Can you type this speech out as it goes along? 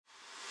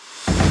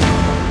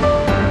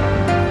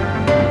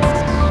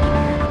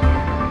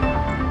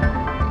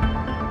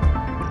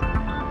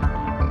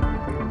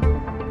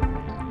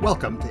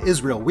to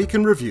Israel Week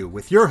in Review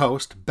with your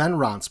host, Ben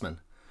Ronsman.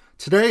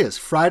 Today is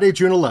Friday,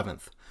 June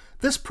 11th.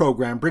 This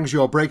program brings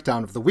you a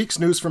breakdown of the week's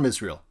news from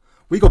Israel.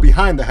 We go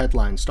behind the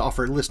headlines to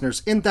offer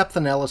listeners in-depth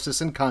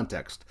analysis and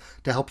context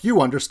to help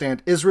you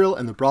understand Israel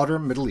and the broader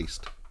Middle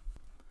East.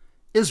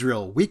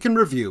 Israel Week in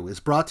Review is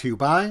brought to you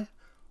by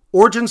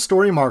Origin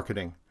Story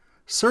Marketing.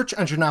 Search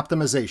engine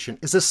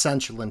optimization is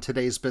essential in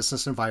today's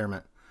business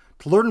environment.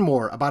 To learn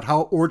more about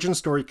how Origin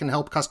Story can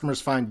help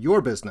customers find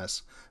your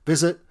business,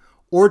 visit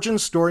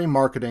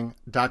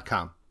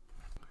originstorymarketing.com.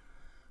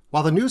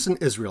 While the news in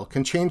Israel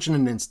can change in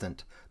an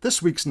instant,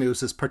 this week's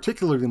news is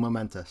particularly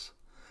momentous.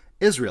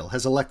 Israel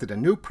has elected a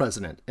new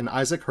president in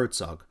Isaac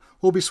Herzog,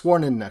 who will be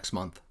sworn in next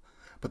month.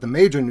 But the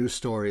major news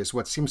story is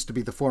what seems to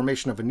be the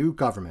formation of a new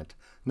government,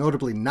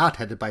 notably not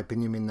headed by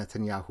Benjamin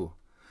Netanyahu.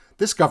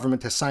 This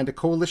government has signed a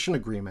coalition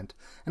agreement,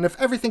 and if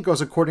everything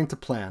goes according to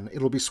plan, it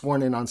will be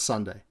sworn in on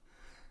Sunday.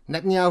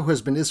 Netanyahu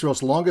has been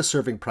Israel's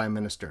longest-serving prime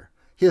minister.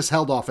 He has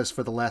held office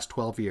for the last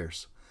 12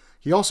 years.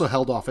 He also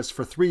held office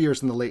for 3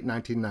 years in the late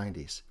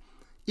 1990s.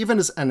 Even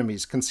his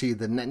enemies concede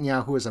that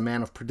Netanyahu is a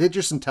man of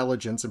prodigious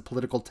intelligence and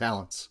political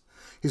talents.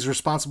 He's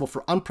responsible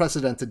for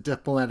unprecedented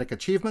diplomatic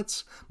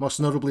achievements, most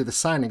notably the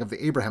signing of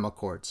the Abraham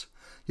Accords.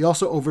 He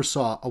also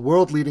oversaw a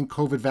world-leading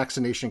COVID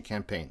vaccination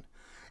campaign.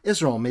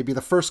 Israel may be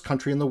the first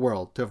country in the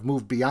world to have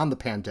moved beyond the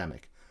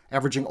pandemic,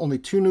 averaging only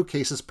 2 new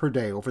cases per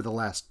day over the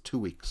last 2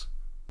 weeks.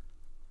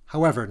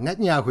 However,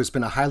 Netanyahu has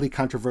been a highly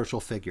controversial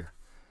figure.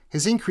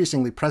 His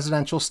increasingly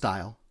presidential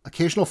style,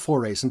 occasional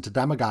forays into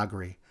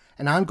demagoguery,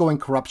 and ongoing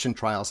corruption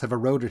trials have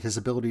eroded his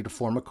ability to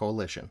form a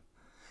coalition.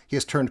 He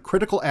has turned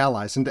critical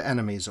allies into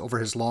enemies over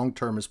his long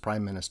term as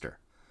prime minister.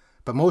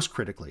 But most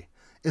critically,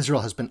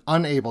 Israel has been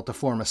unable to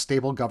form a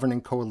stable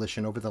governing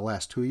coalition over the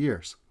last 2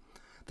 years.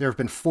 There have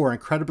been 4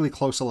 incredibly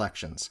close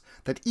elections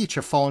that each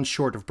have fallen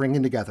short of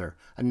bringing together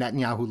a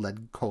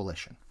Netanyahu-led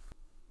coalition.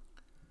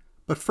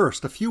 But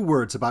first, a few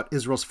words about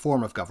Israel's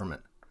form of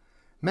government.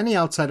 Many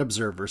outside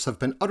observers have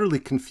been utterly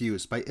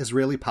confused by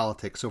Israeli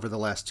politics over the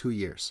last 2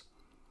 years.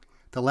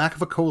 The lack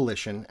of a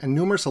coalition and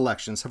numerous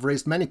elections have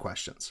raised many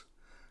questions.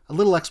 A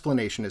little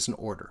explanation is in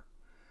order.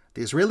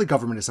 The Israeli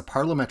government is a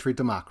parliamentary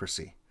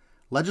democracy.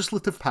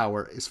 Legislative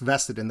power is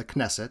vested in the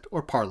Knesset,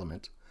 or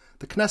parliament.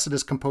 The Knesset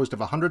is composed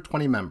of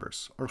 120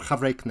 members, or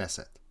Chavrei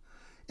Knesset.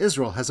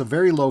 Israel has a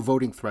very low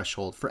voting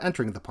threshold for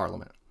entering the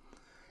parliament.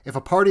 If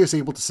a party is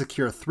able to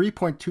secure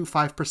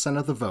 3.25%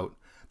 of the vote,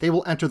 they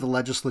will enter the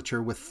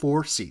legislature with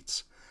 4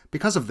 seats.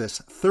 Because of this,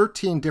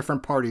 13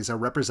 different parties are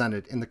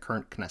represented in the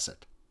current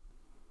Knesset.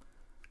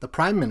 The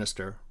Prime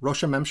Minister,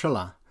 Rosh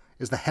HaMemshalah,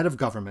 is the head of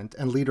government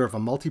and leader of a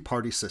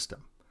multi-party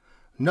system.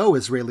 No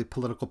Israeli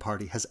political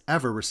party has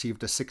ever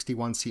received a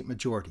 61-seat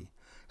majority,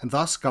 and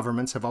thus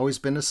governments have always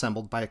been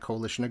assembled by a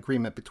coalition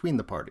agreement between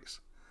the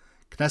parties.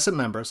 Knesset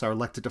members are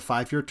elected to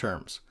 5-year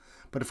terms,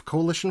 but if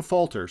coalition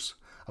falters,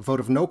 a vote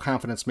of no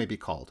confidence may be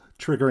called,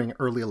 triggering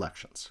early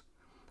elections.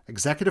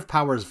 Executive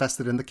power is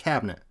vested in the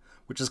cabinet,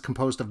 which is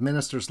composed of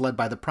ministers led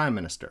by the prime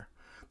minister.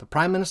 The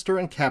prime minister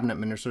and cabinet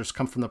ministers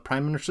come from the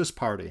prime minister's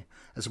party,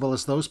 as well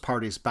as those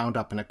parties bound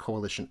up in a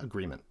coalition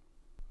agreement.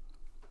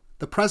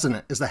 The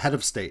president is the head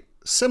of state,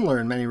 similar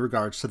in many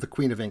regards to the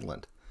Queen of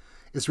England.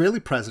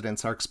 Israeli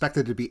presidents are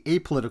expected to be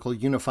apolitical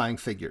unifying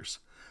figures.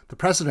 The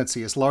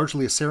presidency is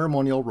largely a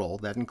ceremonial role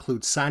that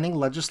includes signing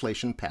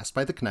legislation passed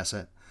by the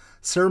Knesset,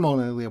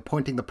 ceremonially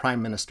appointing the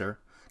prime minister,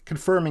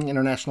 confirming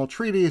international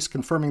treaties,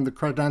 confirming the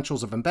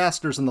credentials of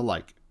ambassadors, and the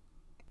like.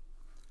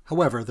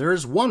 However, there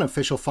is one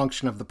official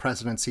function of the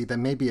presidency that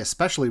may be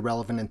especially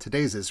relevant in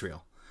today's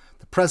Israel.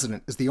 The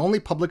president is the only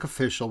public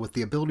official with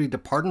the ability to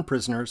pardon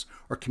prisoners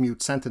or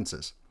commute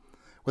sentences.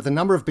 With a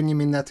number of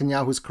Benjamin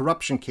Netanyahu's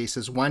corruption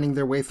cases winding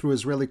their way through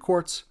Israeli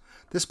courts,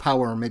 this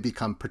power may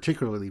become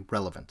particularly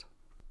relevant.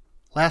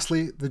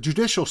 Lastly, the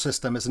judicial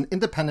system is an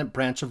independent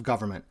branch of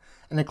government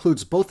and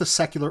includes both the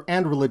secular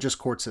and religious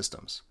court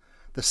systems.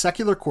 The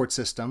secular court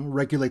system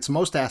regulates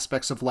most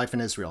aspects of life in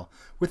Israel,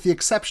 with the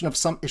exception of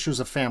some issues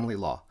of family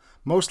law,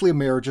 mostly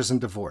marriages and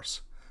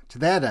divorce. To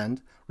that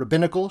end,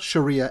 rabbinical,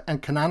 Sharia,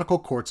 and canonical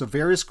courts of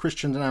various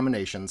Christian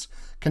denominations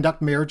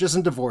conduct marriages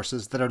and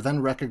divorces that are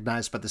then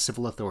recognized by the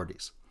civil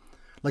authorities.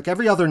 Like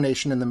every other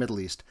nation in the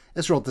Middle East,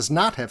 Israel does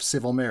not have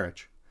civil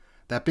marriage.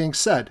 That being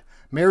said,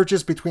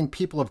 marriages between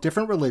people of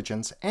different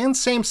religions and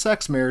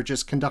same-sex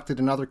marriages conducted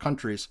in other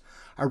countries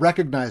are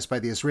recognized by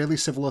the Israeli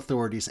civil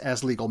authorities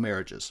as legal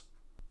marriages.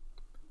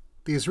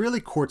 The Israeli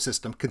court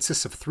system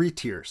consists of 3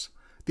 tiers.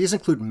 These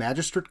include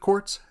magistrate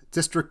courts,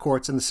 district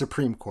courts, and the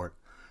Supreme Court.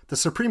 The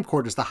Supreme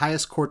Court is the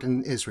highest court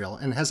in Israel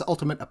and has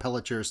ultimate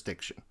appellate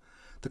jurisdiction.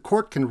 The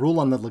court can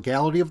rule on the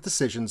legality of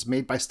decisions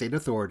made by state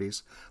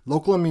authorities,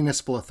 local and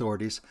municipal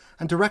authorities,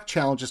 and direct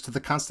challenges to the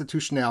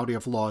constitutionality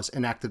of laws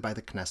enacted by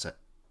the Knesset.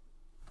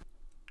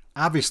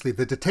 Obviously,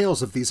 the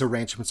details of these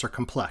arrangements are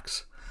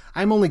complex.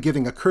 I'm only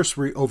giving a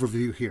cursory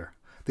overview here.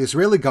 The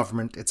Israeli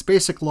government, its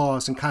basic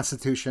laws, and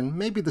constitution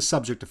may be the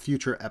subject of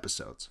future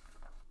episodes.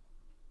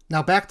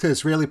 Now back to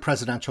Israeli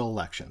presidential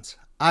elections.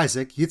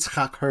 Isaac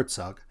Yitzhak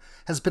Herzog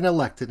has been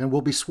elected and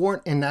will be sworn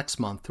in next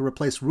month to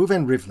replace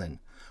Reuven Rivlin,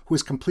 who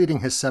is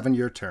completing his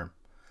 7-year term.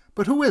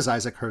 But who is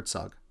Isaac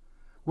Herzog?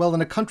 Well, in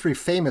a country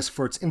famous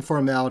for its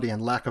informality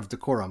and lack of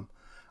decorum,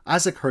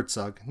 Isaac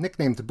Herzog,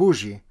 nicknamed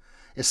Bougie,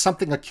 is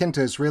something akin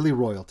to Israeli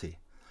royalty.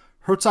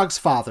 Herzog's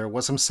father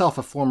was himself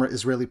a former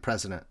Israeli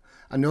president,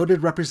 a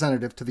noted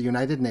representative to the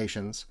United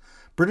Nations,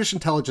 British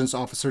intelligence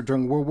officer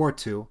during World War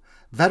II,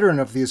 veteran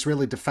of the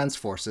Israeli Defense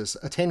Forces,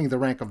 attaining the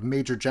rank of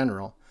Major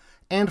General,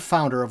 and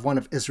founder of one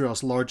of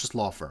Israel's largest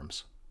law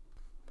firms.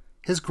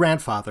 His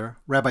grandfather,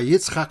 Rabbi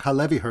Yitzchak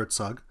Halevi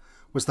Herzog,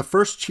 was the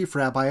first chief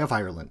rabbi of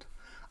Ireland,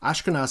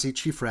 Ashkenazi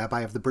chief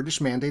rabbi of the British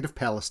Mandate of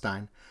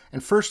Palestine,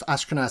 and first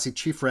Ashkenazi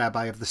chief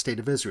rabbi of the State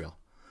of Israel.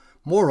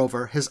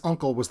 Moreover, his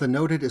uncle was the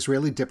noted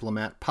Israeli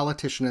diplomat,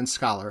 politician, and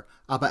scholar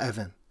Abba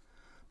Evan.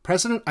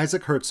 President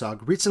Isaac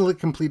Herzog recently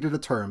completed a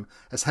term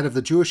as head of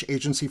the Jewish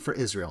Agency for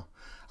Israel,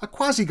 a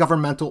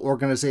quasi-governmental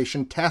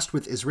organization tasked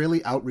with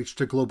Israeli outreach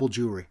to global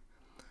Jewry.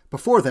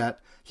 Before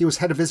that, he was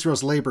head of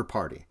Israel's Labor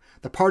Party,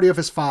 the party of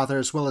his father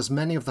as well as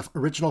many of the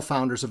original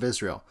founders of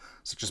Israel,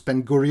 such as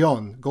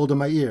Ben-Gurion, Golda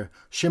Meir,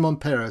 Shimon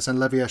Peres, and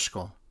Levi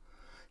Eshkol.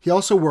 He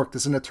also worked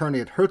as an attorney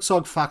at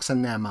Herzog, Fox &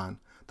 Naaman,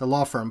 the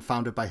law firm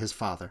founded by his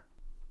father.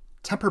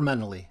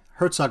 Temperamentally,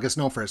 Herzog is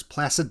known for his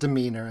placid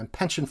demeanor and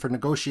penchant for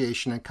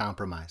negotiation and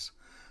compromise.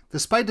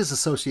 Despite his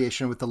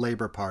association with the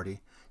Labor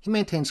Party, he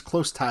maintains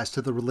close ties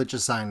to the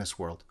religious Zionist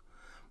world.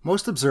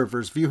 Most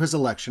observers view his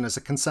election as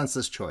a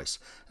consensus choice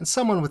and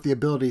someone with the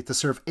ability to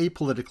serve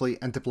apolitically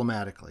and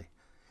diplomatically.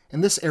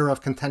 In this era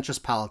of contentious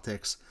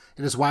politics,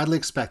 it is widely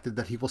expected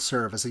that he will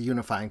serve as a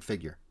unifying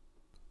figure.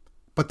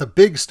 But the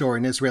big story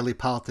in Israeli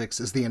politics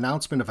is the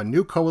announcement of a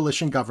new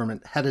coalition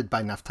government headed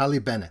by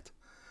Naftali Bennett.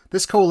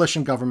 This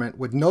coalition government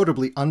would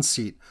notably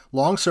unseat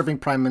long-serving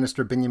Prime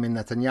Minister Benjamin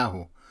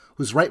Netanyahu,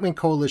 whose right-wing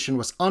coalition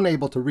was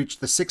unable to reach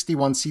the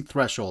 61-seat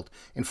threshold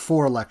in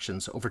 4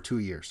 elections over 2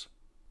 years.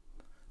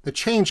 The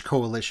Change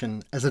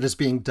Coalition, as it is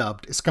being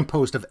dubbed, is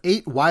composed of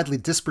 8 widely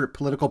disparate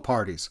political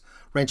parties,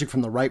 ranging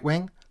from the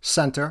right-wing,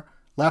 center,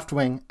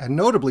 left-wing, and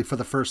notably for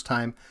the first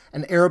time,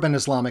 an Arab and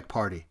Islamic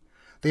party.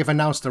 They have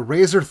announced a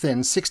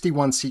razor-thin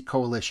 61-seat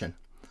coalition.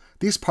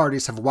 These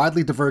parties have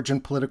widely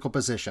divergent political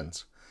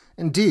positions.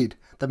 Indeed,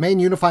 the main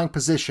unifying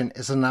position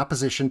is an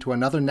opposition to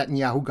another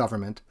Netanyahu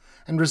government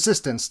and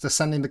resistance to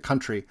sending the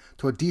country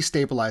to a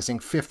destabilizing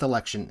 5th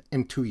election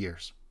in 2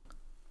 years.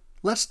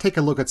 Let's take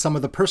a look at some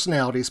of the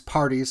personalities,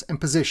 parties, and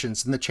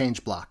positions in the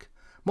Change bloc.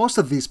 Most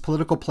of these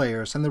political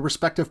players and their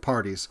respective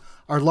parties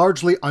are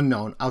largely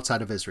unknown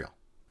outside of Israel.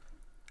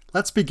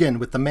 Let's begin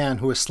with the man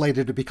who is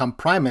slated to become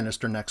prime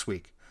minister next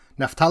week,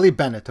 Naftali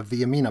Bennett of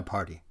the Yamina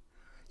party.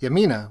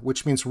 Yamina,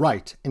 which means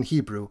right in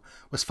Hebrew,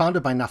 was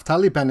founded by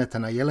Naftali Bennett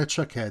and Ayelet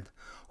Shaked,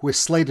 who is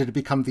slated to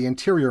become the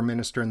interior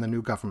minister in the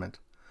new government.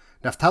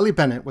 Naftali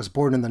Bennett was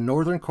born in the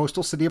northern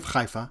coastal city of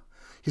Haifa.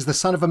 He's the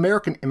son of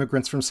American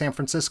immigrants from San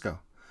Francisco.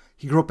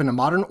 He grew up in a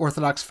modern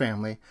Orthodox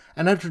family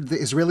and entered the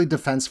Israeli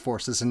Defense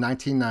Forces in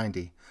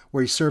 1990,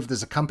 where he served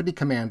as a company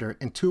commander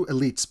in 2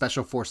 elite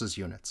Special Forces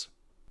units.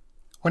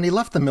 When he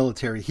left the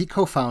military, he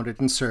co-founded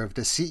and served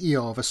as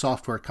CEO of a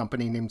software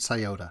company named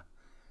Sayota.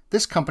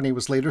 This company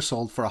was later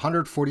sold for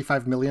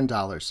 $145 million,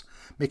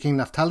 making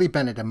Naftali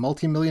Bennett a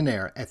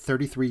multimillionaire at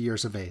 33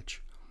 years of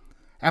age.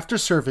 After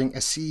serving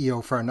as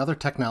CEO for another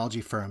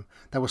technology firm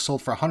that was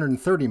sold for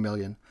 $130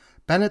 million,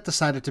 Bennett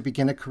decided to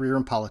begin a career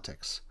in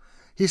politics.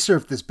 He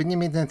served as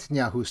Benjamin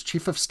Netanyahu's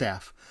chief of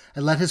staff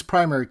and led his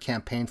primary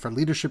campaign for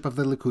leadership of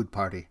the Likud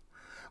party.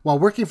 While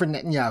working for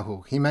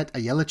Netanyahu, he met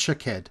Ayelet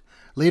Shaked,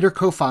 later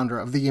co-founder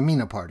of the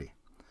Yamina party.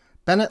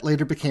 Bennett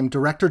later became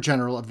Director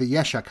General of the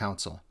Yesha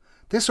Council.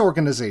 This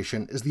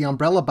organization is the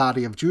umbrella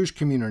body of Jewish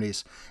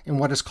communities in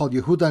what is called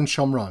Yehuda and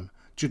Shomron,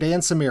 Judea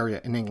and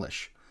Samaria in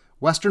English.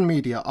 Western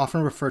media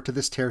often refer to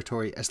this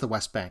territory as the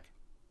West Bank.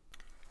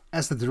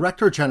 As the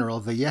Director General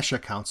of the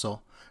Yesha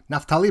Council,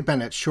 Naftali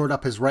Bennett shored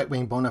up his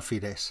right-wing bona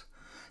fides.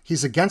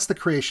 He's against the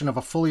creation of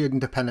a fully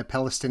independent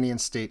Palestinian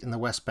state in the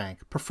West Bank,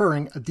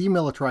 preferring a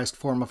demilitarized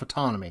form of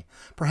autonomy,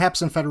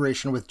 perhaps in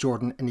federation with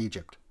Jordan and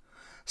Egypt.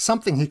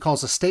 Something he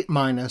calls a state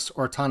minus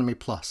or autonomy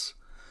plus.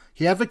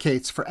 He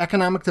advocates for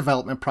economic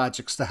development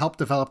projects to help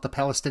develop the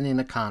Palestinian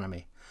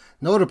economy.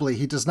 Notably,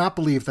 he does not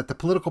believe that the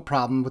political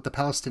problem with the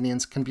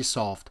Palestinians can be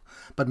solved,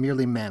 but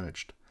merely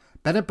managed.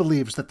 Bennett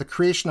believes that the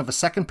creation of a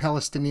second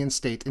Palestinian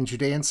state in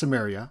Judea and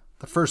Samaria,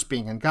 the first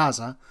being in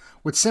Gaza,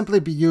 would simply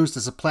be used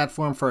as a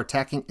platform for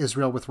attacking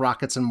Israel with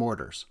rockets and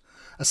mortars,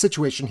 a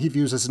situation he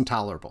views as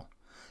intolerable.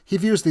 He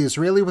views the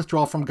Israeli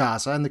withdrawal from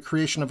Gaza and the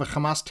creation of a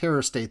Hamas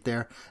terror state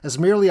there as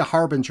merely a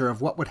harbinger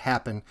of what would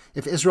happen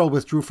if Israel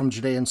withdrew from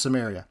Judea and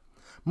Samaria.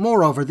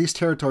 Moreover, these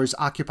territories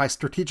occupy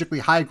strategically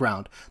high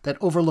ground that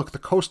overlook the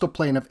coastal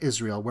plain of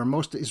Israel where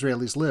most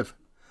Israelis live.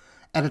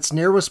 At its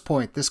narrowest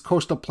point, this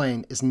coastal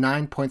plain is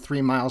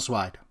 9.3 miles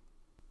wide.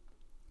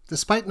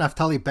 Despite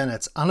Naftali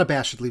Bennett's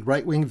unabashedly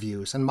right-wing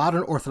views and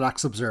modern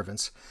Orthodox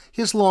observance,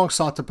 he has long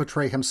sought to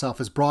portray himself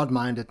as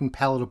broad-minded and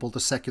palatable to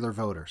secular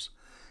voters.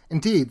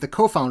 Indeed, the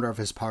co-founder of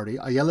his party,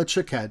 Ayelet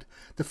Shaked,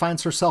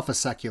 defines herself as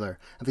secular,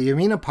 and the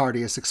Yamina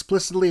Party is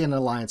explicitly an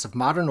alliance of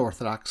modern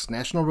Orthodox,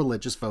 national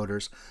religious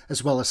voters,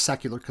 as well as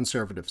secular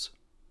conservatives.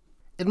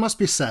 It must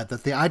be said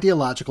that the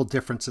ideological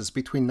differences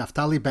between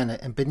Naftali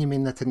Bennett and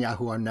Benjamin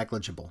Netanyahu are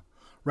negligible.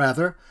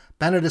 Rather,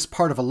 Bennett is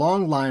part of a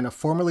long line of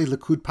formerly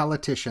Likud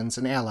politicians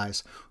and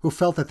allies who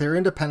felt that their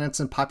independence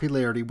and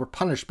popularity were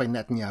punished by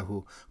Netanyahu,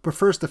 who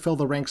prefers to fill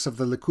the ranks of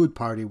the Likud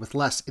party with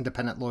less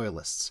independent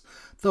loyalists,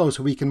 those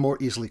who he can more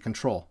easily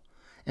control.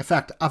 In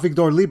fact,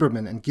 Avigdor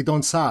Lieberman and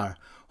Gidon Saar,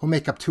 who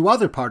make up two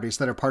other parties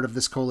that are part of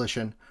this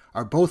coalition,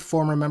 are both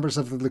former members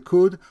of the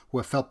Likud who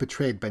have felt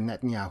betrayed by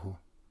Netanyahu.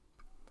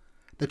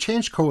 The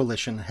Change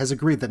Coalition has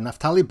agreed that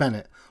Naftali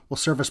Bennett will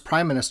serve as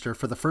Prime Minister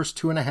for the first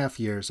 2.5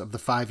 years of the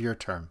 5-year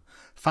term,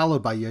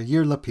 followed by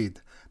Yair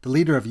Lapid, the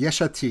leader of Yesh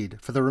Atid,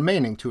 for the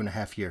remaining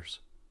 2.5 years.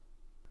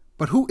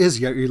 But who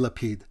is Yair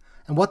Lapid,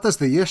 and what does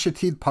the Yesh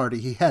Atid party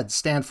he heads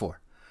stand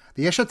for?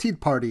 The Yesh Atid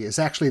party is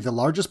actually the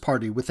largest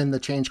party within the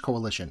Change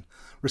Coalition,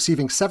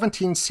 receiving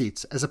 17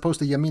 seats as opposed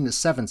to Yamina's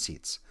 7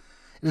 seats.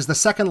 It is the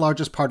second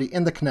largest party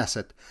in the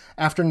Knesset,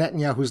 after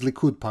Netanyahu's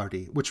Likud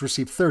party, which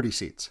received 30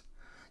 seats.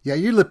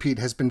 Yair Lapid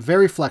has been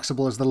very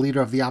flexible as the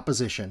leader of the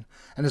opposition,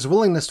 and his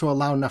willingness to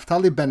allow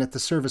Naftali Bennett to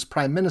serve as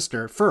Prime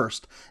Minister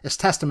first is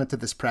testament to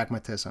this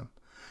pragmatism.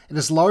 It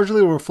is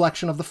largely a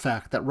reflection of the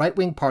fact that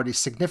right-wing parties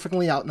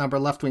significantly outnumber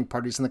left-wing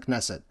parties in the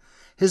Knesset.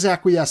 His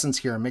acquiescence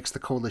here makes the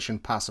coalition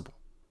possible.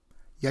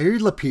 Yair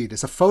Lapid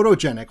is a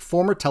photogenic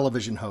former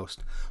television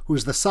host who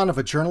is the son of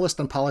a journalist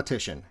and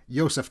politician,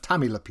 Yosef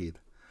Tami Lapid.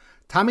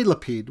 Tami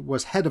Lapid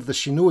was head of the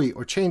Shinui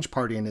or Change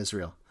Party in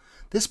Israel.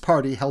 This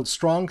party held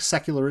strong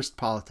secularist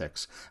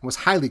politics and was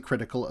highly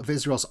critical of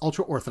Israel's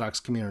ultra-Orthodox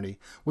community,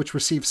 which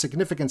receive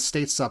significant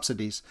state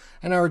subsidies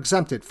and are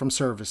exempted from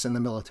service in the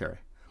military.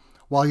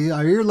 While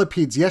Yair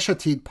Lapid's Yesh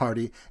Atid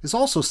party is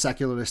also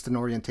secularist in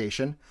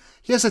orientation,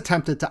 he has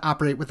attempted to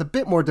operate with a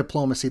bit more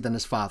diplomacy than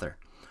his father,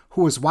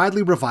 who was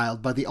widely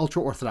reviled by the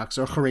ultra-Orthodox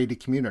or Haredi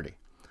community.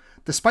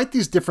 Despite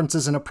these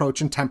differences in approach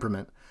and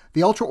temperament,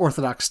 the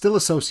ultra-Orthodox still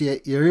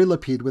associate Yair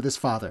Lapid with his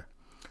father.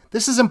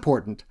 This is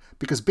important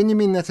because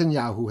Benjamin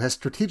Netanyahu has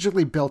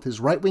strategically built his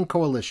right-wing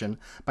coalition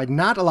by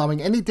not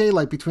allowing any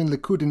daylight between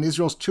Likud and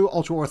Israel's two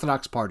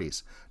ultra-Orthodox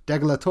parties,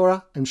 Degel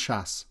Torah and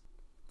Shas.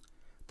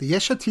 The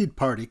Yesh Atid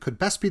party could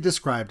best be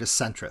described as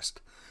centrist.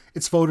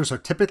 Its voters are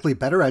typically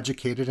better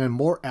educated and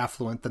more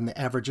affluent than the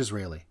average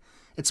Israeli.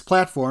 Its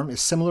platform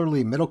is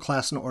similarly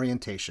middle-class in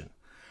orientation.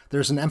 There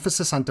is an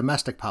emphasis on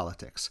domestic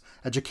politics,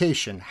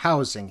 education,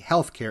 housing,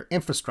 healthcare,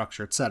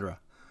 infrastructure, etc.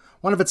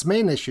 One of its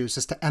main issues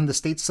is to end the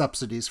state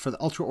subsidies for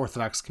the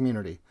ultra-Orthodox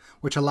community,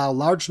 which allow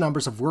large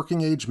numbers of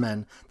working-age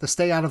men to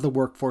stay out of the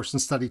workforce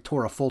and study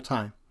Torah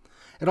full-time.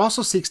 It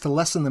also seeks to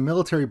lessen the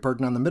military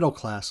burden on the middle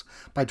class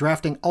by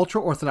drafting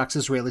ultra-Orthodox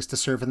Israelis to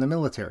serve in the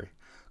military.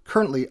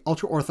 Currently,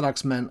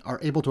 ultra-Orthodox men are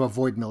able to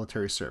avoid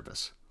military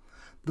service.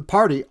 The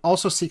party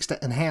also seeks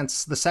to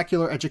enhance the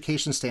secular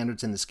education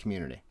standards in this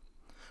community,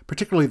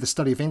 particularly the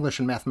study of English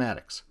and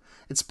mathematics.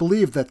 It's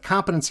believed that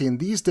competency in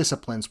these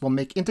disciplines will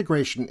make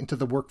integration into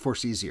the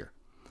workforce easier.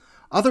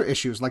 Other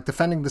issues like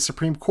defending the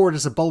Supreme Court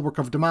as a bulwark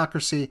of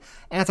democracy,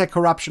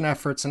 anti-corruption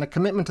efforts, and a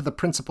commitment to the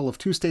principle of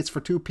 2 states for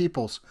 2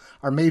 peoples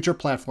are major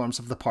platforms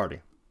of the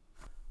party.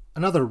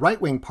 Another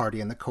right-wing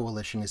party in the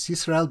coalition is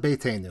Yisrael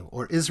Beitenu,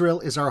 or Israel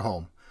is Our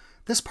Home.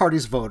 This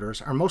party's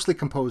voters are mostly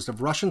composed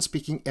of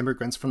Russian-speaking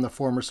immigrants from the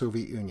former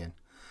Soviet Union.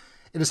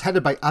 It is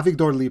headed by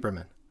Avigdor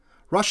Lieberman.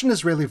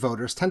 Russian-Israeli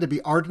voters tend to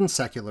be ardent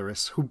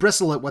secularists who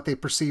bristle at what they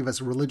perceive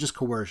as religious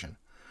coercion.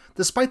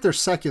 Despite their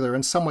secular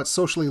and somewhat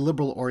socially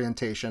liberal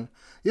orientation,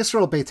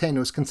 Yisrael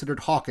Beitenu is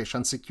considered hawkish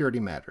on security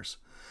matters.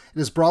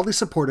 It is broadly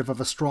supportive of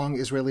a strong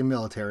Israeli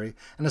military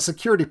and a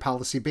security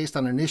policy based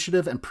on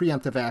initiative and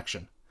preemptive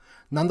action.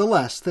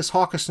 Nonetheless, this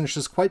hawkishness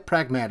is quite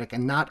pragmatic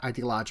and not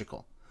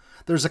ideological.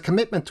 There is a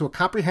commitment to a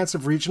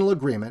comprehensive regional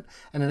agreement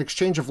and an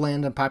exchange of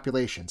land and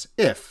populations,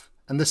 if,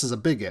 and this is a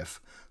big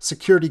if,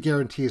 security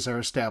guarantees are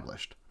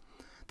established.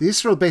 The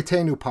Yisrael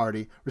Beitenu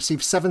party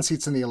received 7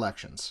 seats in the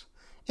elections.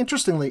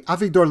 Interestingly,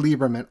 Avigdor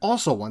Lieberman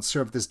also once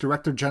served as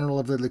Director General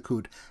of the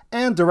Likud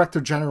and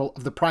Director General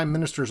of the Prime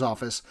Minister's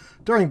office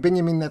during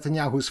Benjamin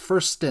Netanyahu's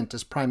first stint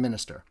as Prime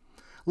Minister.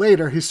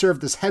 Later, he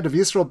served as head of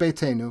Yisrael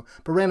Beitenu,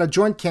 but ran a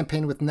joint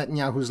campaign with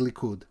Netanyahu's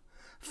Likud.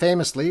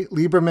 Famously,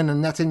 Lieberman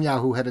and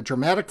Netanyahu had a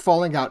dramatic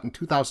falling out in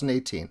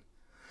 2018.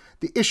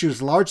 The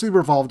issues largely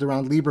revolved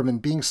around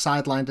Lieberman being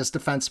sidelined as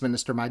defense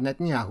minister by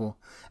Netanyahu,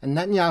 and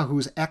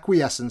Netanyahu's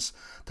acquiescence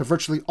to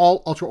virtually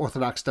all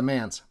ultra-Orthodox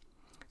demands.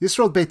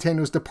 Yisrael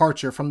Beitenu's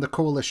departure from the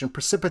coalition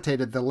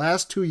precipitated the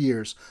last 2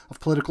 years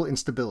of political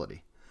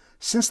instability.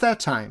 Since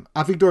that time,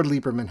 Avigdor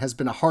Lieberman has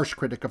been a harsh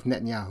critic of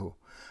Netanyahu,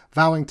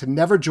 vowing to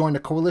never join a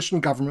coalition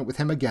government with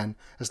him again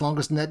as long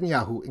as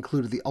Netanyahu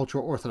included the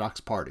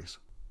ultra-Orthodox parties.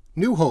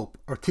 New Hope,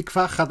 or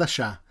Tikva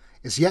Chadasha,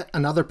 is yet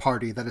another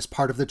party that is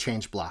part of the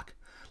Change Bloc.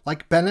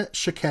 Like Bennett,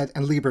 Shaked,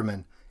 and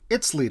Lieberman,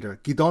 its leader,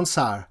 Gidon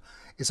Saar,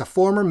 is a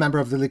former member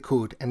of the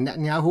Likud and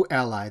Netanyahu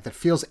ally that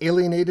feels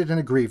alienated and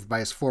aggrieved by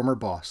his former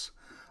boss.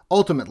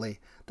 Ultimately,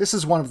 This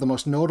is one of the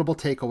most notable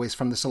takeaways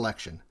from this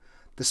election.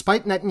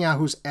 Despite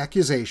Netanyahu's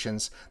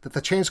accusations that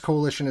the Change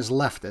Coalition is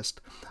leftist,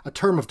 a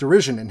term of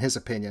derision in his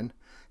opinion,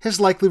 his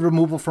likely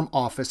removal from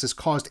office is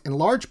caused in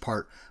large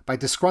part by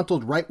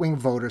disgruntled right-wing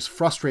voters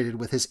frustrated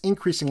with his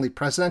increasingly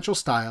presidential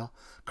style,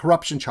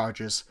 corruption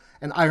charges,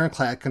 and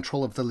ironclad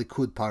control of the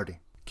Likud party.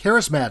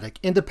 Charismatic,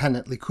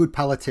 independent Likud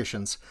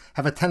politicians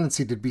have a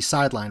tendency to be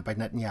sidelined by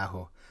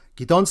Netanyahu.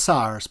 Gidon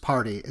Saar's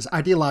party is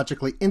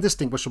ideologically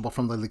indistinguishable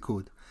from the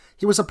Likud.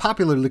 He was a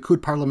popular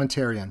Likud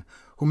parliamentarian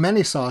who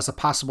many saw as a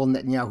possible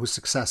Netanyahu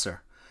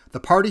successor. The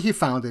party he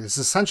founded is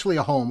essentially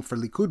a home for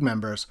Likud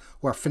members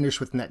who are finished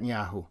with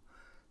Netanyahu.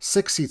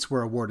 6 seats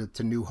were awarded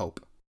to New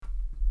Hope.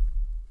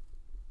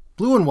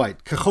 Blue and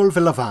White, Kechol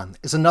Velavan,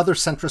 is another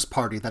centrist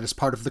party that is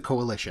part of the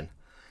coalition.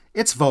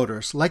 Its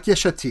voters, like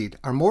Yesh Atid,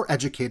 are more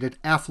educated,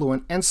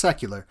 affluent, and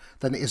secular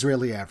than the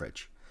Israeli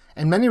average.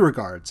 In many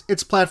regards,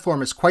 its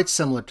platform is quite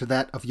similar to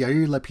that of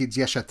Yair Lapid's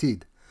Yesh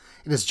Atid.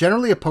 It is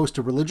generally opposed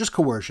to religious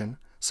coercion,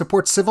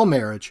 supports civil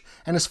marriage,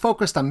 and is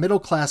focused on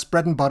middle-class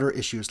bread-and-butter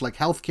issues like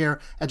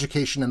healthcare,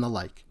 education, and the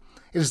like.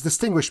 It is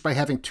distinguished by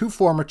having 2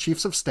 former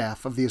chiefs of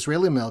staff of the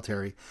Israeli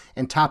military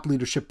in top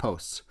leadership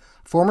posts,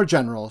 former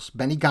generals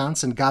Benny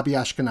Gantz and Gabi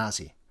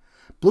Ashkenazi.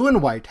 Blue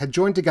and White had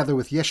joined together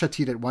with Yesh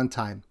Atid at one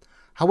time.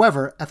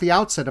 However, at the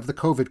outset of the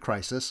COVID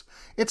crisis,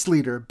 its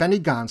leader, Benny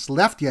Gantz,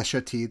 left Yesh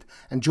Atid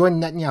and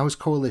joined Netanyahu's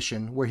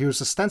coalition, where he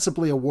was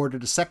ostensibly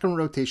awarded a second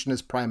rotation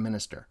as prime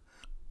minister.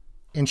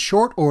 In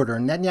short order,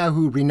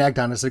 Netanyahu reneged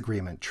on his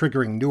agreement,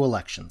 triggering new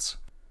elections.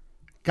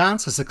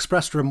 Gantz has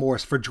expressed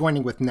remorse for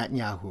joining with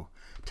Netanyahu,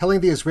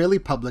 telling the Israeli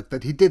public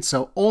that he did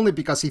so only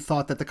because he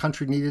thought that the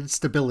country needed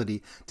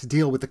stability to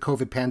deal with the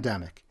COVID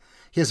pandemic.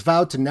 He has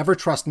vowed to never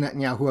trust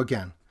Netanyahu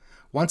again.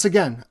 Once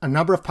again, a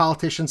number of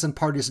politicians and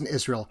parties in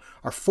Israel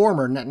are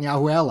former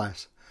Netanyahu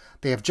allies.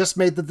 They have just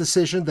made the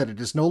decision that it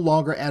is no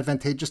longer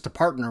advantageous to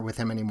partner with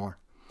him anymore.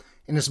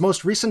 In his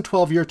most recent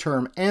 12-year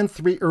term and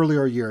 3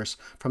 earlier years,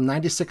 from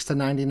 96 to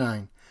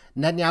 99,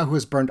 Netanyahu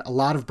has burned a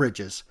lot of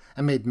bridges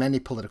and made many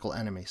political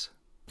enemies.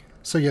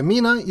 So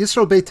Yamina,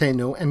 Yisrael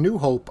Beitenu, and New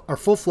Hope are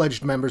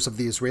full-fledged members of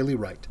the Israeli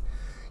right.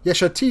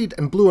 Yesh Atid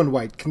and Blue and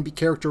White can be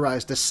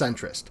characterized as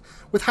centrist,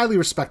 with highly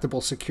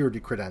respectable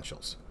security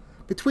credentials.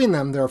 Between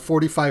them, there are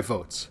 45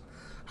 votes.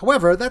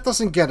 However, that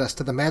doesn't get us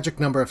to the magic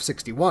number of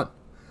 61.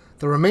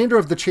 The remainder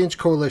of the Change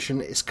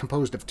Coalition is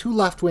composed of 2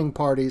 left-wing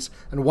parties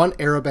and 1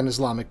 Arab and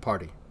Islamic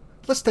party.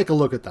 Let's take a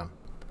look at them.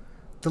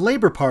 The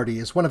Labour Party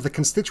is one of the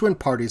constituent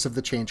parties of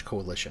the Change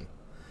Coalition.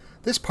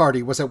 This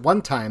party was at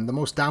one time the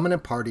most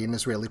dominant party in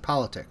Israeli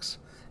politics.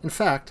 In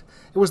fact,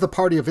 it was the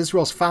party of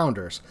Israel's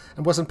founders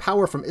and was in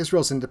power from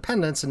Israel's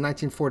independence in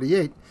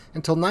 1948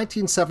 until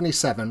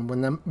 1977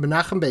 when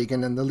Menachem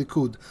Begin and the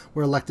Likud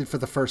were elected for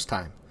the first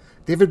time.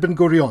 David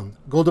Ben-Gurion,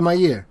 Golda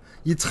Meir,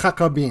 Yitzhak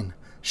Rabin,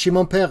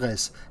 Shimon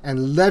Peres,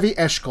 and Levi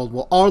Eshkol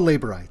were all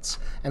Laborites,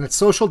 and its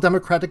social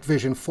democratic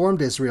vision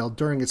formed Israel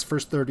during its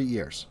first 30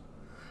 years.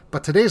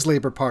 But today's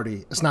Labour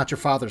Party is not your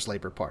father's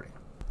Labour Party.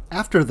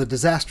 After the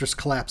disastrous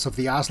collapse of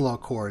the Oslo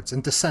Accords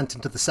and descent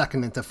into the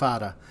Second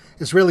Intifada,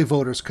 Israeli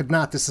voters could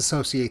not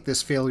disassociate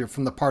this failure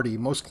from the party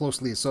most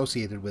closely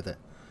associated with it.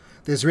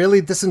 The Israeli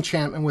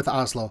disenchantment with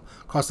Oslo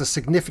caused a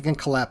significant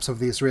collapse of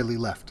the Israeli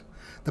left.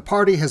 The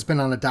party has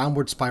been on a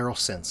downward spiral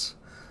since.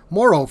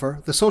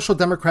 Moreover, the social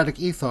democratic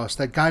ethos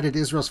that guided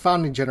Israel's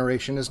founding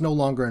generation is no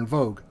longer in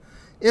vogue.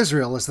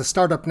 Israel, as the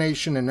startup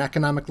nation and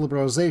economic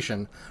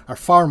liberalization, are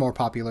far more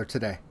popular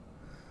today.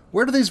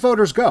 Where do these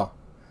voters go?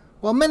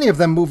 Well, many of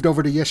them moved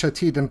over to Yesh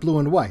Atid and Blue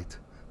and White.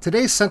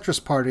 Today's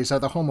centrist parties are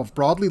the home of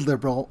broadly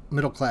liberal,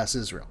 middle-class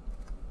Israel.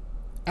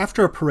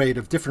 After a parade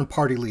of different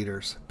party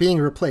leaders, being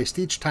replaced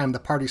each time the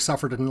party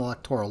suffered an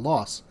electoral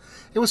loss,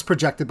 it was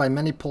projected by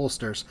many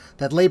pollsters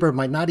that Labour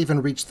might not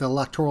even reach the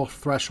electoral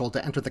threshold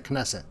to enter the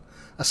Knesset,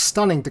 a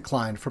stunning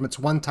decline from its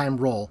one-time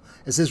role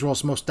as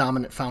Israel's most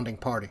dominant founding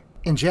party.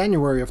 In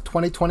January of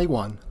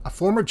 2021, a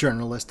former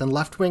journalist and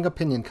left-wing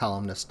opinion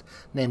columnist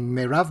named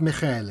Merav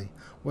Michaeli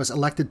was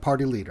elected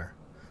party leader.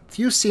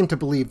 Few seem to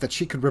believe that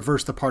she could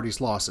reverse the party's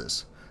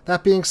losses.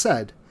 That being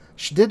said,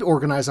 she did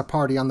organize a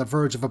party on the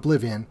verge of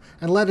oblivion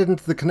and led it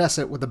into the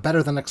Knesset with a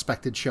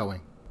better-than-expected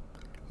showing.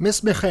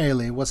 Ms.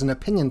 Michaeli was an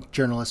opinion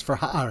journalist for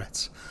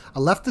Haaretz, a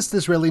leftist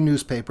Israeli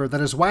newspaper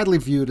that is widely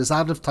viewed as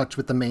out of touch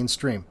with the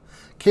mainstream,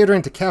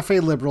 catering to cafe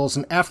liberals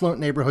in affluent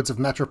neighborhoods of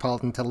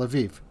metropolitan Tel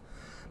Aviv.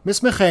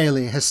 Ms.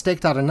 Michaeli has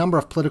staked out a number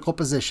of political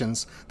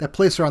positions that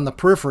place her on the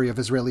periphery of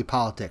Israeli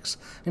politics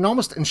and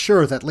almost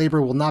ensure that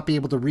Labour will not be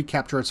able to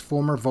recapture its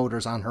former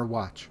voters on her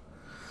watch.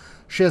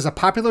 She has a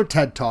popular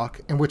TED Talk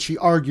in which she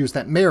argues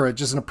that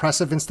marriage is an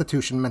oppressive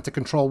institution meant to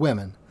control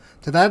women.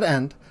 To that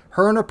end,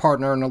 her and her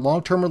partner are in a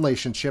long-term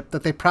relationship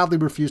that they proudly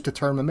refuse to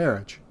term a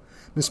marriage.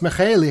 Ms.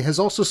 Michaeli has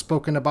also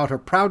spoken about her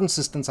proud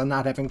insistence on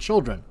not having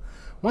children,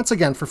 once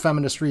again for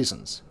feminist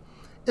reasons.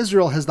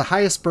 Israel has the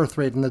highest birth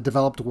rate in the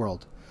developed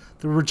world.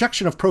 The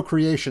rejection of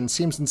procreation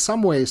seems in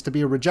some ways to be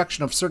a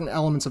rejection of certain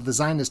elements of the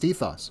Zionist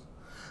ethos.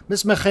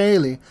 Ms.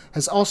 Michaeli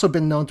has also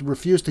been known to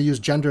refuse to use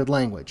gendered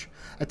language,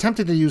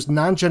 attempting to use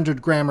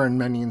non-gendered grammar in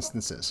many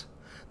instances.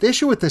 The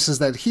issue with this is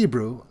that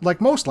Hebrew, like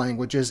most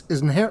languages,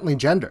 is inherently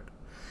gendered.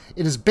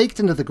 It is baked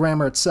into the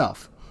grammar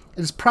itself.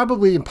 It is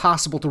probably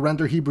impossible to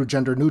render Hebrew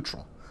gender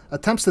neutral.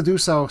 Attempts to do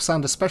so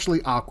sound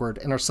especially awkward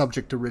and are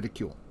subject to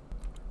ridicule.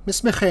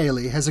 Ms.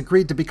 Michaeli has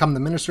agreed to become the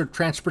Minister of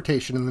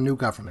Transportation in the new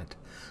government.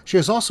 She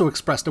has also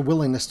expressed a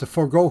willingness to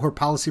forego her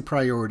policy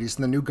priorities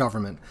in the new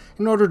government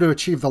in order to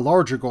achieve the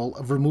larger goal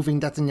of removing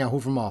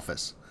Netanyahu from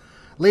office.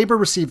 Labour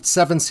received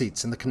 7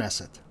 seats in the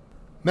Knesset.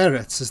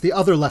 Meretz is the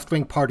other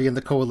left-wing party in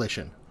the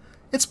coalition.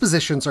 Its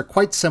positions are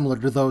quite similar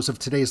to those of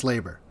today's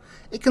Labour.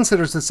 It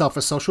considers itself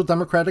a social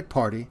democratic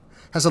party,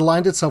 has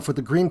aligned itself with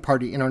the Green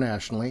Party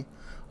internationally,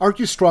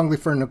 argues strongly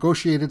for a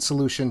negotiated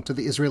solution to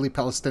the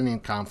Israeli-Palestinian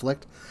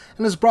conflict,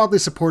 and is broadly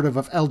supportive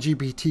of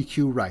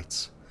LGBTQ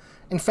rights.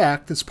 In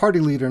fact, its party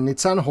leader,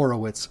 Nitzan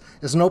Horowitz,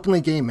 is an openly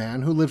gay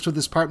man who lives with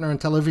his partner in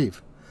Tel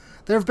Aviv.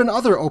 There have been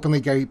other openly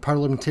gay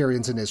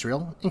parliamentarians in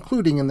Israel,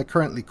 including in the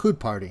current Likud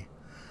party.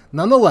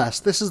 Nonetheless,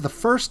 this is the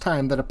first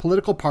time that a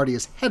political party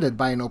is headed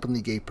by an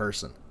openly gay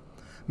person.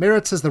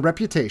 Meretz has the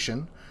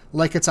reputation,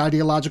 like its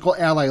ideological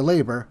ally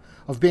Labour,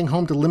 of being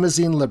home to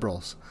limousine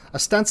liberals,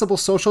 ostensible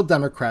social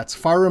democrats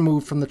far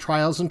removed from the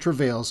trials and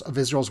travails of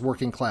Israel's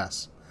working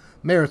class.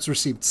 Meretz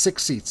received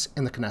 6 seats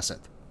in the Knesset.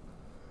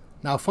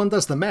 Now, if one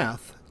does the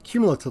math,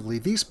 cumulatively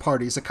these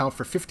parties account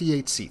for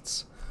 58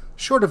 seats,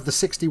 short of the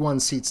 61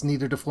 seats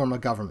needed to form a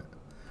government.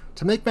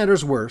 To make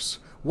matters worse,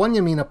 one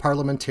Yamina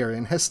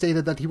parliamentarian has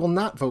stated that he will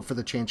not vote for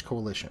the Change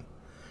coalition.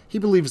 He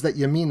believes that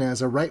Yamina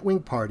is a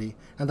right-wing party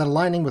and that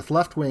aligning with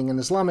left-wing and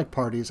Islamic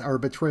parties are a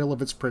betrayal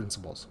of its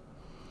principles.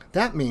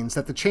 That means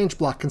that the Change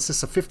bloc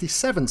consists of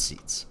 57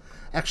 seats,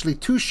 actually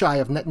 2 shy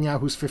of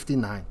Netanyahu's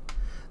 59.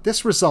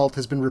 This result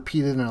has been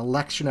repeated in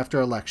election after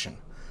election,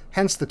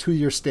 hence the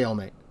 2-year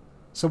stalemate.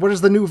 So what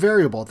is the new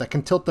variable that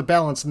can tilt the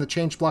balance in the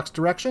Change bloc's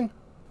direction?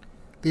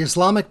 The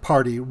Islamic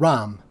party,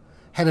 Ram,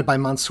 headed by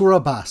Mansour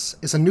Abbas,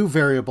 is a new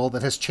variable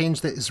that has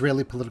changed the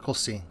Israeli political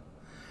scene.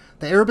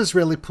 The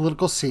Arab-Israeli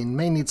political scene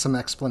may need some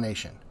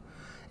explanation.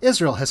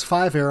 Israel has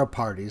 5 Arab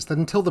parties that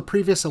until the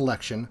previous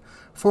election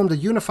formed a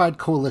unified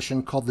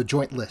coalition called the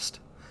Joint List.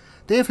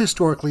 They have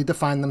historically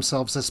defined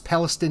themselves as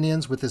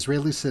Palestinians with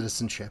Israeli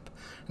citizenship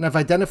and have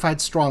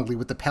identified strongly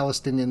with the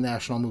Palestinian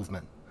national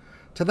movement.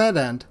 To that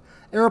end,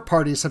 Arab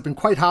parties have been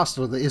quite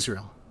hostile to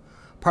Israel.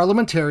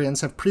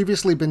 Parliamentarians have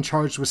previously been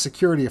charged with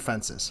security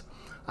offenses.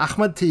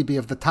 Ahmad Tibi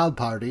of the Tal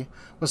party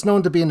was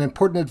known to be an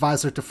important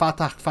advisor to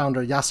Fatah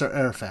founder Yasser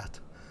Arafat.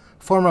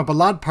 Former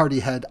Balad party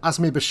head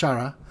Azmi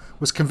Bishara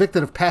was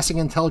convicted of passing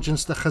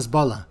intelligence to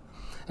Hezbollah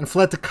and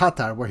fled to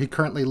Qatar, where he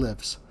currently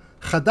lives.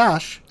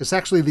 Hadash is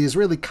actually the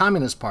Israeli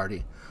Communist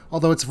Party,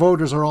 although its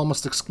voters are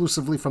almost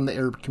exclusively from the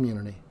Arab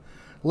community.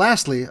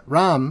 Lastly,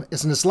 Ram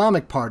is an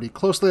Islamic party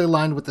closely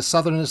aligned with the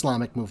Southern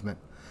Islamic movement.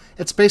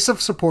 Its base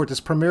of support is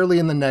primarily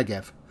in the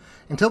Negev.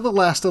 Until the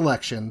last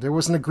election, there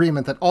was an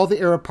agreement that all the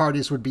Arab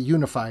parties would be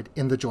unified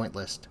in the Joint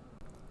List.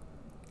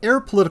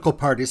 Arab political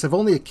parties have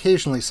only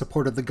occasionally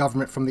supported the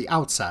government from the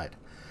outside.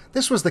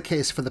 This was the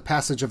case for the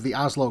passage of the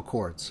Oslo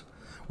Accords.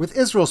 With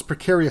Israel's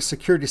precarious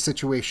security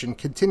situation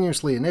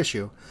continuously an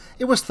issue,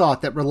 it was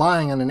thought that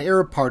relying on an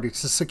Arab party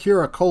to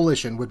secure a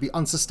coalition would be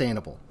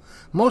unsustainable.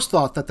 Most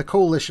thought that the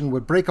coalition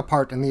would break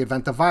apart in the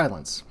event of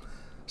violence,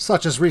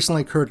 such as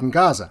recently occurred in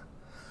Gaza.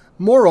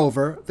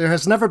 Moreover, there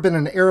has never been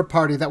an Arab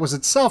party that was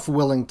itself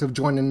willing to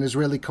join an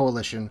Israeli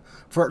coalition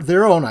for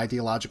their own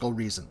ideological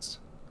reasons.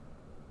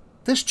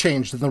 This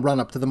changed in the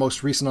run-up to the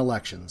most recent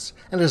elections,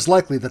 and it is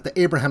likely that the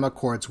Abraham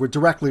Accords were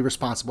directly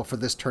responsible for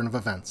this turn of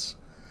events.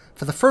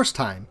 For the first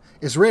time,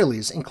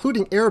 Israelis,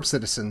 including Arab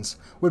citizens,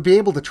 would be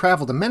able to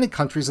travel to many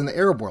countries in the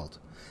Arab world.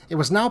 It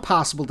was now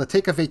possible to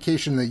take a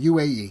vacation in the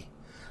UAE.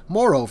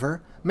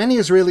 Moreover, many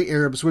Israeli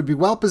Arabs would be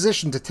well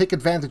positioned to take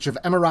advantage of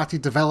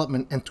Emirati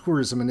development and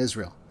tourism in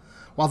Israel.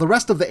 While the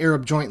rest of the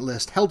Arab Joint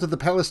List held to the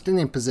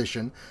Palestinian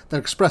position that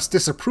expressed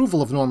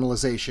disapproval of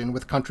normalization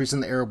with countries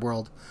in the Arab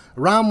world,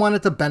 Ram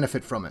wanted to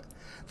benefit from it.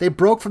 They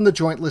broke from the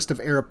Joint List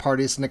of Arab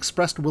parties and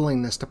expressed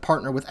willingness to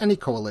partner with any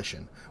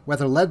coalition,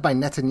 whether led by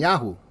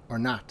Netanyahu or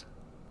not.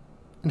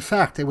 In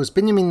fact, it was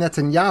Benjamin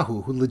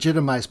Netanyahu who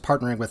legitimized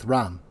partnering with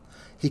Ram.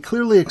 He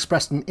clearly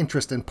expressed an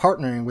interest in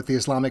partnering with the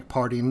Islamic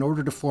Party in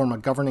order to form a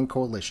governing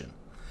coalition.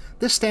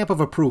 This stamp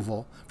of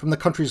approval, from the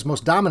country's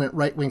most dominant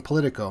right-wing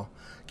Politico,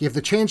 gave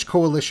the Change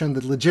coalition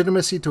the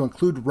legitimacy to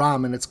include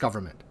Ram in its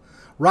government.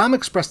 Ram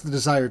expressed the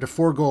desire to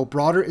forego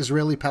broader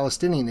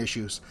Israeli-Palestinian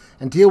issues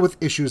and deal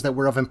with issues that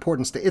were of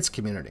importance to its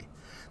community.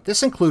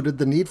 This included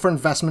the need for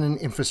investment in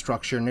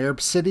infrastructure in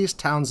Arab cities,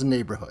 towns, and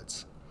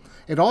neighborhoods.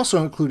 It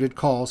also included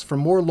calls for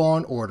more law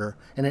and order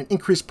and an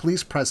increased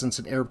police presence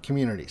in Arab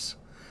communities.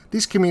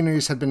 These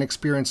communities had been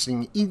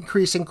experiencing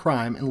increasing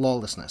crime and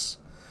lawlessness.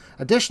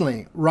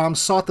 Additionally, Ram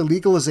sought the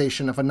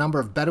legalization of a number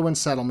of Bedouin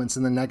settlements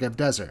in the Negev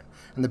Desert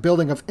and the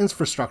building of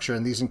infrastructure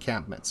in these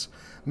encampments,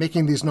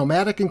 making these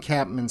nomadic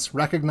encampments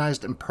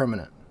recognized and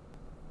permanent.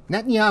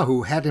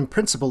 Netanyahu had in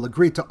principle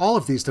agreed to all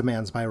of these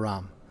demands by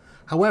Ram.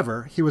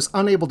 However, he was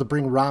unable to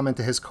bring Ram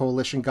into his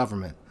coalition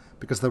government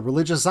because the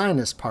religious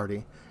Zionist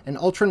party, an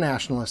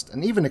ultra-nationalist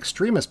and even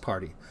extremist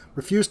party,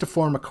 refused to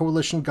form a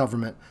coalition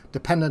government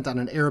dependent on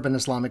an Arab and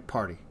Islamic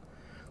party.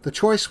 The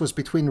choice was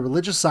between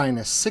religious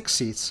Zionists' 6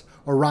 seats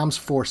or Ram's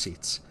 4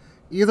 seats.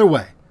 Either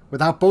way,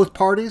 without both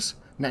parties,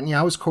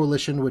 Netanyahu's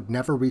coalition would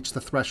never reach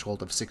the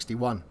threshold of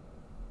 61.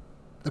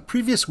 The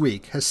previous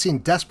week has seen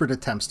desperate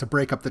attempts to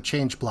break up the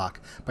change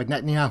bloc by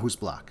Netanyahu's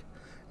bloc.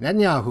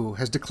 Netanyahu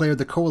has declared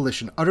the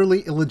coalition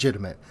utterly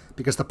illegitimate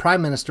because the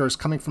prime minister is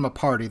coming from a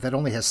party that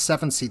only has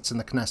 7 seats in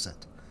the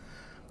Knesset.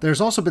 There has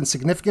also been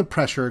significant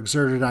pressure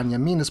exerted on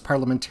Yamina's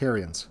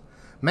parliamentarians.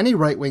 Many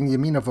right-wing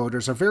Yamina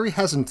voters are very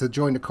hesitant to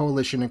join the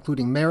coalition,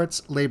 including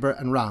Meretz, Labour,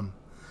 and Ram.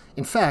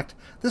 In fact,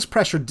 this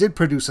pressure did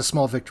produce a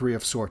small victory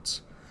of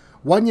sorts.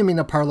 One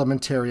Yamina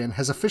parliamentarian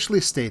has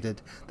officially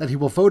stated that he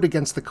will vote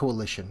against the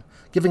coalition,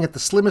 giving it the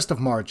slimmest of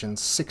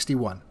margins,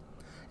 61.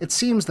 It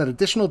seems that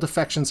additional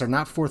defections are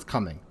not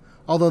forthcoming,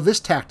 although this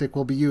tactic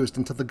will be used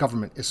until the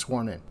government is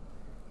sworn in.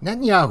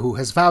 Netanyahu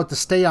has vowed to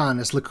stay on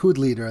as Likud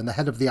leader and the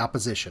head of the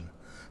opposition.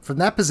 From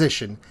that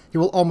position, he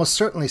will almost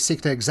certainly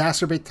seek to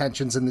exacerbate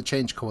tensions in the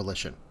Change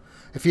Coalition.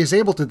 If he is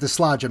able to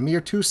dislodge a mere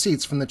 2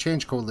 seats from the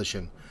Change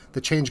Coalition,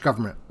 the Change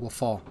government will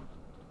fall.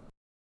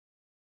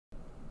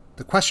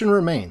 The question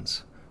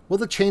remains, will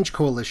the Change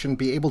Coalition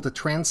be able to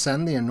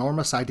transcend the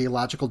enormous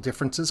ideological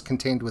differences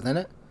contained within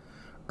it?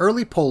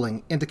 Early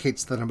polling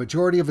indicates that a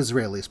majority of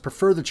Israelis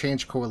prefer the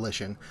Change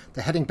Coalition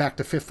to heading back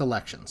to 5th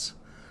elections.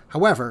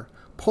 However,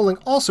 polling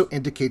also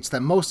indicates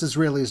that most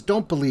Israelis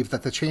don't believe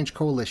that the Change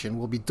Coalition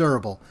will be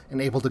durable and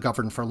able to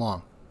govern for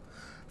long.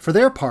 For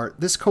their part,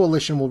 this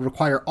coalition will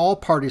require all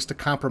parties to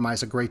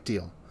compromise a great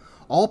deal.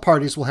 All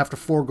parties will have to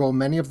forego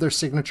many of their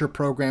signature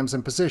programs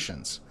and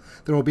positions.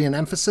 There will be an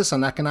emphasis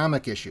on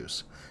economic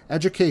issues,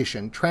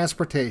 education,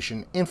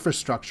 transportation,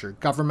 infrastructure,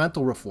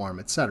 governmental reform,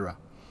 etc.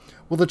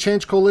 Will the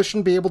Change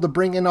Coalition be able to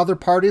bring in other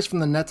parties from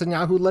the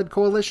Netanyahu-led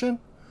coalition?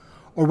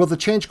 Or will the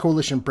Change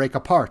Coalition break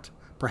apart,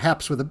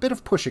 perhaps with a bit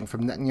of pushing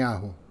from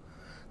Netanyahu?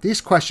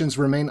 These questions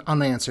remain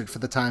unanswered for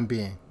the time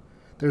being.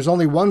 There is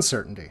only one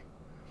certainty.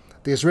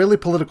 The Israeli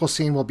political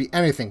scene will be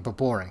anything but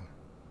boring.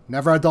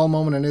 Never a dull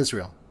moment in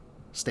Israel.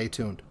 Stay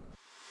tuned.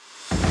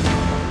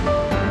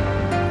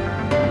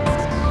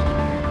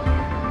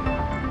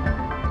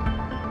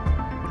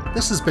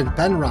 This has been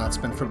Ben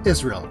Ronspun from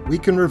Israel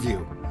Week in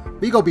Review.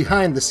 We go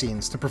behind the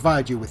scenes to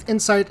provide you with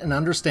insight and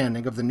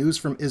understanding of the news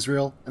from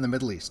Israel and the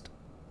Middle East.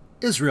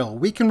 Israel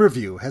Week in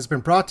Review has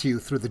been brought to you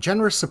through the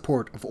generous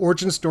support of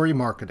Origin Story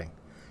Marketing,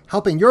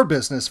 helping your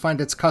business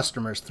find its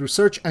customers through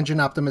search engine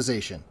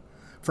optimization.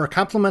 For a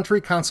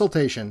complimentary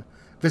consultation,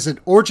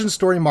 visit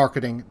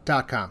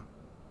originstorymarketing.com.